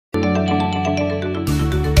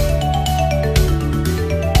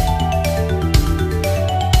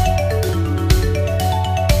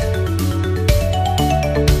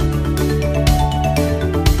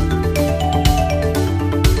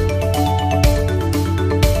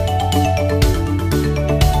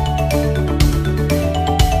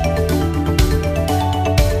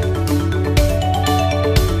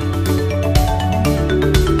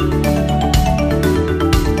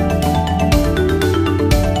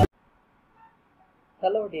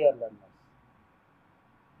Hello, dear learners.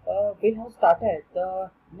 We have started the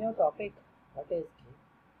new topic that is ghee,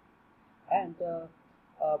 and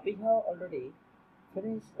we have already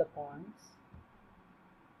finished the points,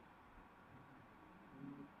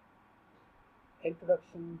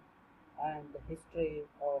 introduction, and the history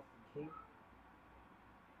of ghee,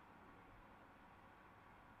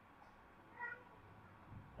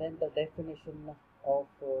 then the definition of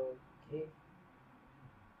ghee,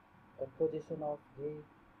 composition of ghee.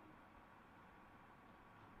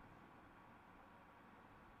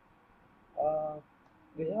 Uh,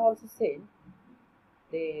 we have also seen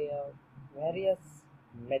the various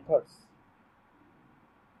methods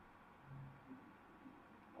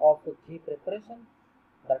of ghee preparation,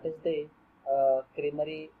 that is the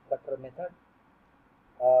creamery butter method,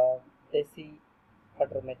 uh, desi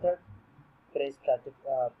butter method,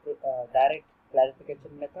 direct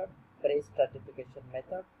clarification method, pre-stratification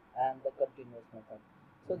method, and the continuous method.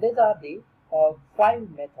 So these are the five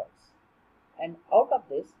methods, and out of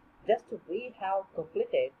this, just we have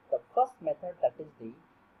completed the first method, that is the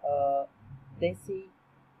uh, desi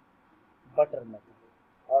butter method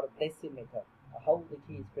or desi method, how the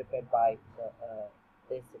ghee is prepared by the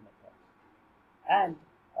desi method. And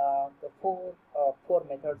the four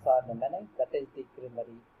methods are remaining, that is the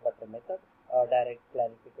creamery butter method, direct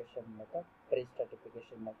clarification method,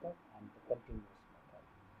 pre-stratification method, and the continuous method.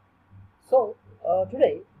 So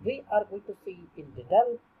today we are going to see in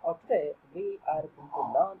detail, or today we are going to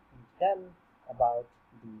learn in detail about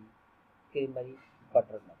the creamery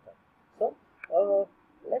butter method. So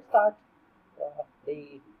let's start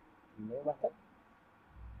the new method.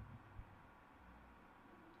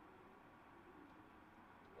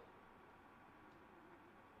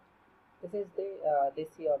 This is the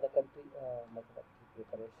desi or the country method of tea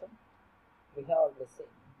preparation. We have already seen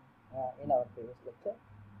in our previous lecture,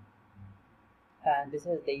 and this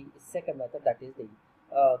is the second method, that is the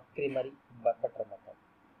creamery butter method.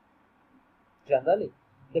 Generally,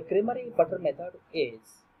 the creamery butter method is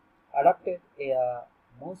adopted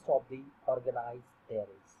most of the organized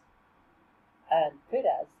dairies, and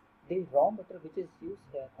whereas the raw butter which is used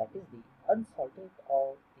here, that is the unsalted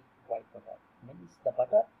or the white butter, means the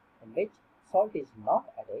butter in which salt is not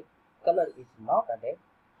added, color is not added,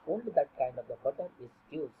 only that kind of the butter is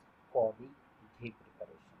used for the ghee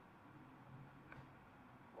preparation.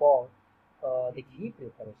 For the ghee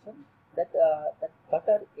preparation, that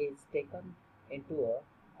butter is taken into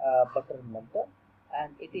a butter melter,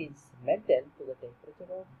 and it is melted to the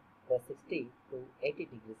temperature of 60 to 80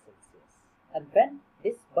 degrees Celsius. And when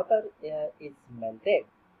this butter is melted,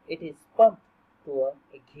 it is pumped to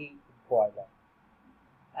a ghee boiler,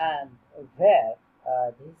 and where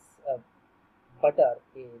this butter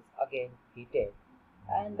is again heated,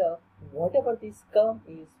 and whatever the scum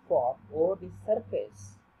is formed over the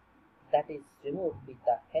surface, that is removed with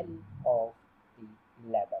the help of the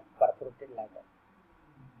ladle, perforated ladle.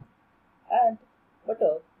 And but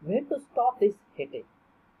when to stop this heating?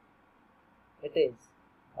 It is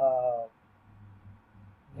uh,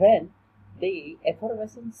 when the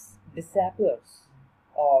effervescence disappears,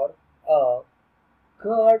 or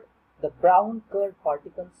curd, the brown curd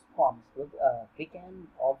particles forms. We can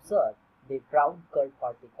observe the brown curd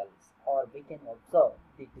particles, or we can observe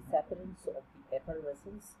the disappearance of the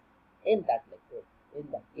effervescence in that liquid, in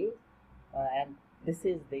that case. And this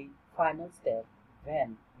is the final step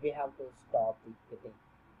when we have to stop the heating.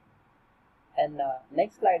 And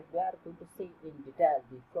next slide, we are going to see in detail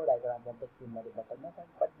the flow diagram of the creamery butter method,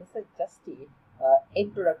 but this is just the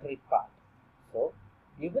introductory part. So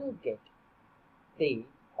you will get the,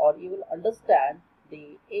 or you will understand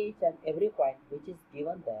the each and every point which is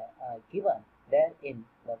given there in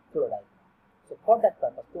the flow diagram. So for that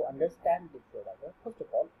purpose, to understand the flow diagram, first of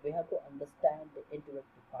all, we have to understand the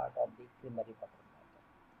introductory part of the creamery butter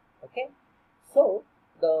method. Okay, so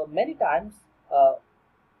the uh,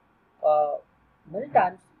 uh, many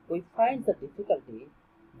times we find the difficulty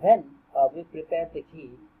when we prepare the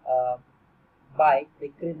ghee by the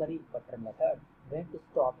creamery butter method, when to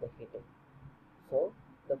stop the heating. So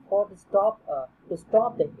for the to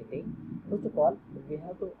stop the heating, first of all we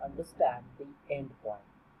have to understand the end point,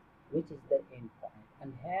 which is the end point,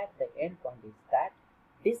 and here the end point is that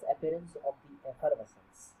disappearance of the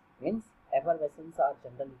effervescence, means effervescence are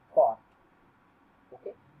generally formed.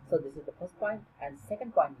 Okay, so this is the first point, and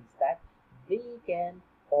second point is that we can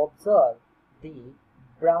observe the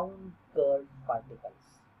brown curd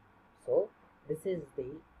particles. So this is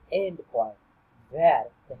the end point where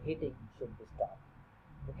the heating should be stopped.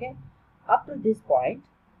 Okay, up to this point,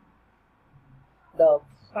 the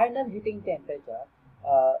final heating temperature,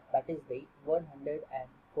 that is the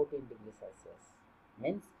 114 degrees Celsius,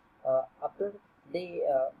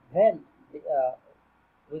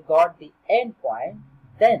 got the end point,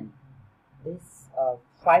 then this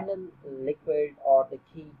final liquid or the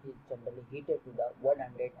ghee is generally heated to the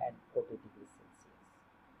 140 degrees Celsius.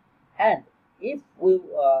 And if we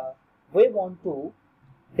want to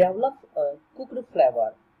develop a cooked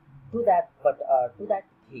flavor to that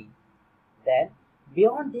ghee, then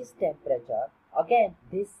beyond this temperature, again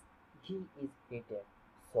this ghee is heated,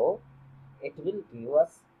 so it will give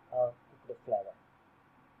us a cooked flavor.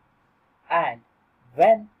 And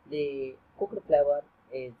when the cooked flavor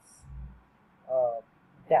is uh,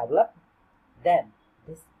 developed, then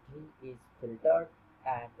this ghee is filtered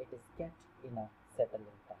and it is kept in a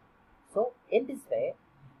settling tank. So in this way,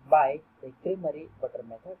 by the creamery butter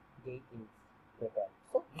method, ghee is prepared.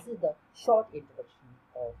 So this is the short introduction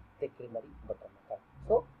of the creamery butter method.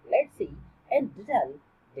 So let's see in detail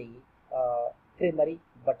the creamery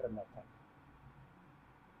butter method.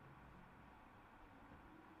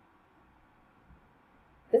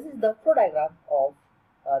 This is the flow diagram of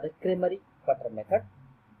the creamery butter method.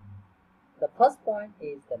 The first point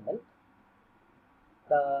is the milk.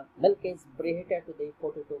 The milk is preheated to the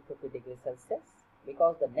 40 to 50 degrees Celsius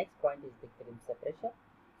because the next point is the cream separation.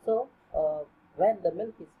 So when the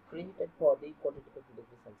milk is preheated for the 40 to 50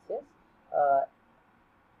 degrees Celsius,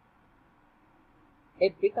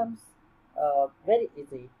 it becomes very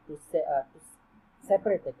easy to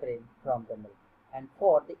separate the cream from the milk. And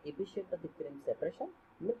for the efficient of the cream separation,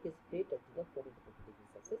 milk is preheated to the 40 to 50 degrees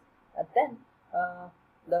Celsius, and then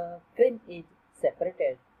the cream is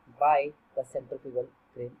separated by the centrifugal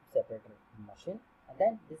cream separator machine, and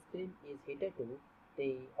then this cream is heated to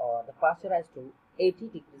the pasteurized to 80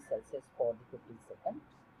 degrees Celsius for the 15 seconds.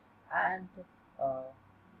 And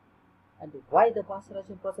why the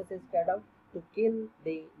pasteurization process is carried out? To kill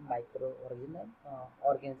the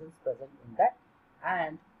microorganisms present in that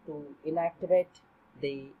and to inactivate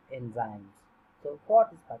the enzymes. So for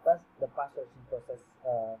this purpose, the pasteurization process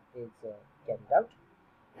is carried out.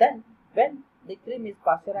 Then when the cream is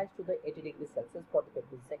pasteurized to the 80 degrees Celsius for the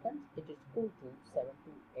 15 seconds, it is cooled to 7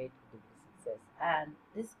 to 8 degrees Celsius, and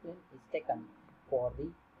this cream is taken for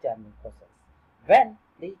the churning process. When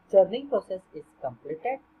the churning process is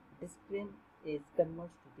completed, this cream is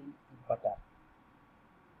converted to the butter,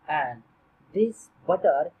 and this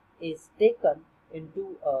butter is taken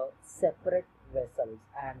into a separate vessels,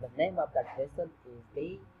 and the name of that vessel is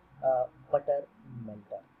the butter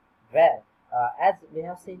melter, where as we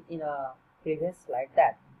have seen in a previous slide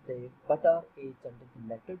that the butter is generally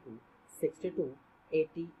melted to 60 to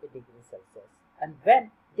 80 degrees Celsius. And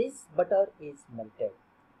when this butter is melted,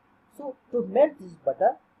 so to melt this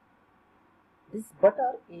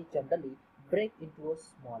butter is generally break into a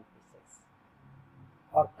small pieces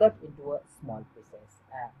or cut into a small pieces,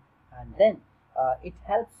 and then it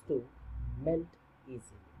helps to melt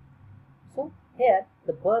easily. So here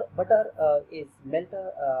the butter is melt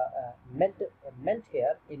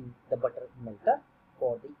here in the butter melter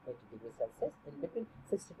for the 80 degrees Celsius. In between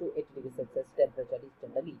 60 to 80 degrees Celsius temperature is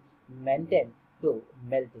generally maintained to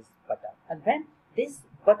melt this butter. And when this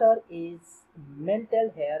butter is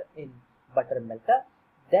melted here in butter melter,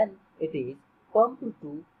 then it is pumped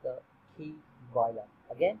to the ghee boiler.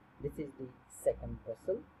 Again, this is the second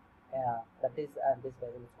vessel. That is, this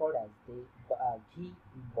vessel is called as the ghee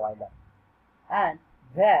boiler, and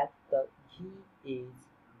where the ghee is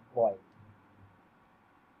boiled.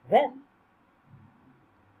 When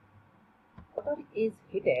butter is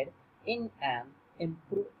heated in an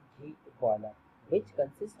improved ghee boiler, which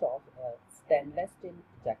consists of a stainless steel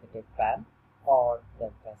jacketed pan or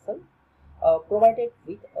the vessel provided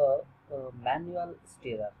with a manual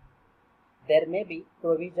stirrer. There may be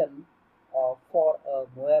provision for a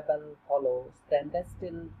movable hollow stainless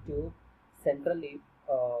steel tube centrally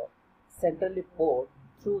centrally poured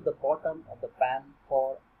through the bottom of the pan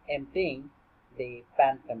for emptying the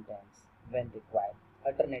pan contents when required.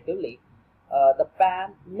 Alternatively, the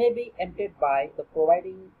pan may be emptied by the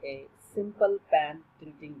providing a simple pan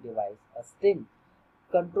tilting device. A steam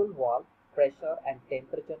control valve, pressure and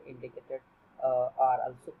temperature indicated are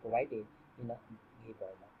also provided in a ghee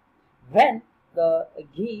boiler. When the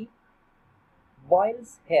ghee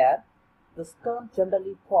boils here, the scum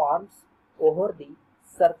generally forms over the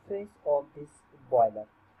surface of this boiler,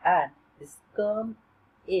 and the scum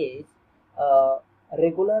is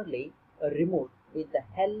regularly removed with the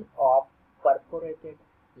help of perforated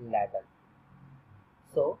ladle.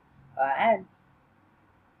 So,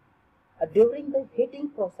 during the heating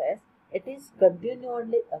process, it is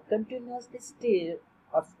continuously stirred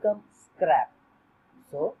or scum scrap.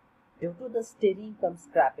 So, due to the stirring cum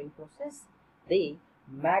scrapping process, the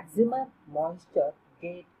maximum moisture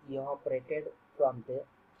get evaporated from the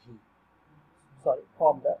ghee.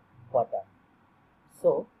 form the butter.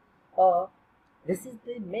 So this is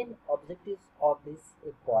the main objectives of this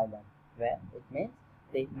boiler, where it means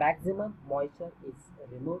the maximum moisture is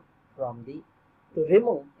removed from the to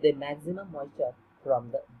remove the maximum moisture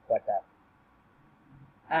from the butter,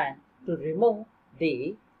 and to remove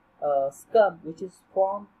the scum which is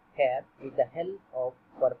formed here with the help of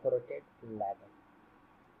perforated ladle.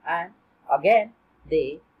 And again,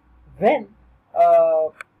 the when uh,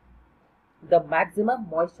 the maximum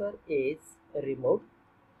moisture is removed,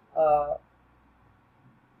 uh,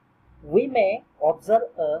 we may observe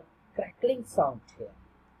a crackling sound here.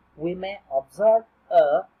 We may observe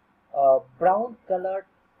a brown colored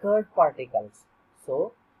curd particles.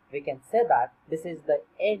 So we can say that this is the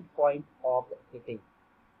end point of the heating.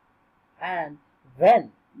 And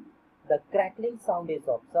when the crackling sound is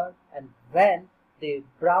observed and when the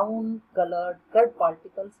brown colored curd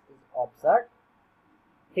particles is observed,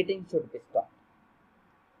 heating should be stopped.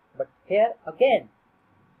 But here again,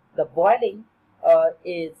 the boiling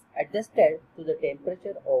is adjusted to the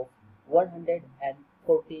temperature of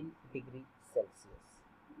 114 degrees Celsius.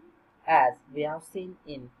 As we have seen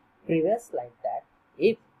in previous slide that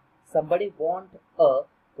if somebody want a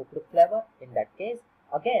cooked flavor, in that case,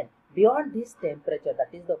 again beyond this temperature,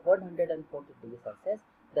 that is the 140 degrees Celsius,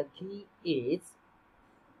 the ghee is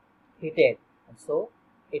heated, and so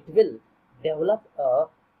it will develop a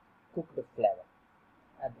cooked flavor,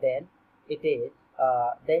 and then it is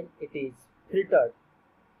filtered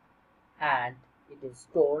and it is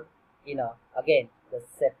stored in a again the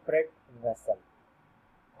separate vessel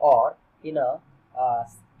or in a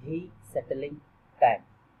ghee settling tank.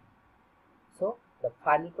 So the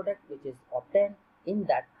final product which is obtained in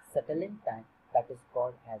that settling tank, that is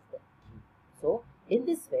called as the ghee. So in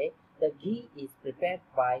this way the ghee is prepared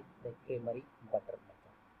by the creamery butter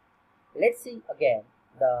method. Let's see again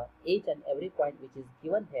the each and every point which is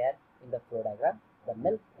given here in the flow diagram. The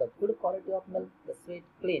milk, the good quality of milk, the sweet,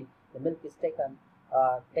 clean, the milk is taken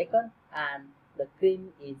and the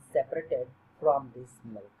cream is separated from this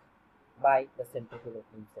milk by the centrifugal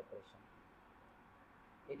cream separation.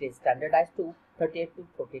 It is standardized to 38 to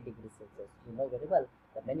 40 degrees Celsius. You know very well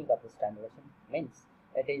the meaning of the standardization means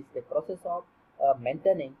it is the process of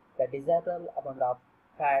maintaining the desirable amount of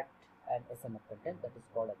fat and SMF content, that is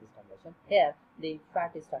called as the standardization. Here the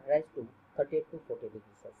fat is standardized to 38 to 40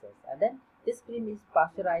 degrees Celsius, and then this cream is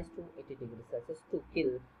pasteurized to 80 degrees Celsius to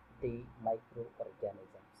kill the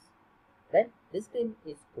microorganisms. Then this cream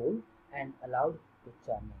is cooled and allowed to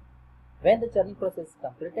churning. When the churning process is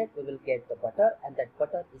completed, we will get the butter, and that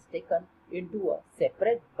butter is taken into a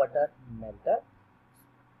separate butter melter,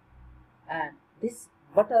 and this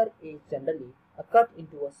butter is generally cut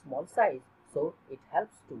into a small size, so it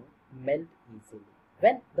helps to melt easily.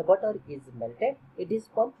 When the butter is melted, it is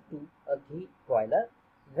pumped to a ghee boiler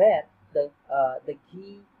where the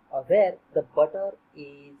butter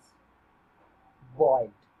is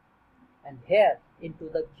boiled, and here into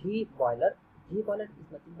the ghee boiler. Ghee boiler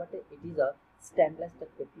is nothing but it is a stainless steel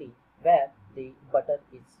kettle where the butter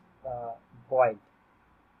is boiled.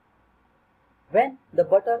 When the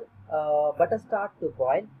butter starts to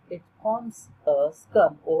boil, it forms a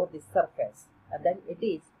scum over the surface, and then it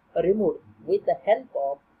is removed with the help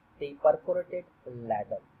of the perforated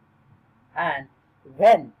ladle. And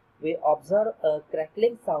when we observe a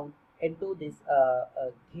crackling sound into this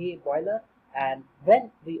ghee boiler, and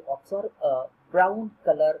when we observe a brown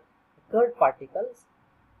color curd particles,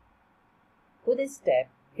 to this step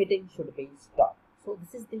heating should be stopped. So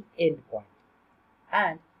this is the end point,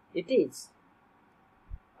 and it is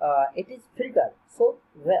filtered. So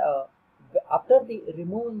after the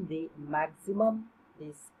removing the maximum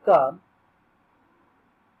the scum,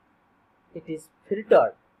 it is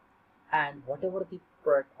filtered, and whatever the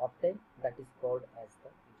product obtained, that is called as the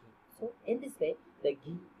ghee. So in this way the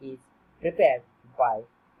ghee is prepared by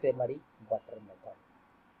creamery butter method.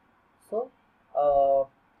 So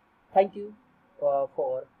thank you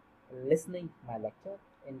for listening my lecture.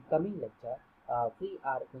 In coming lecture we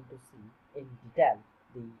are going to see in detail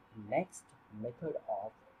the next method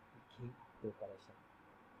of ghee preparation.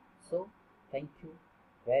 So thank you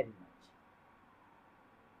very much.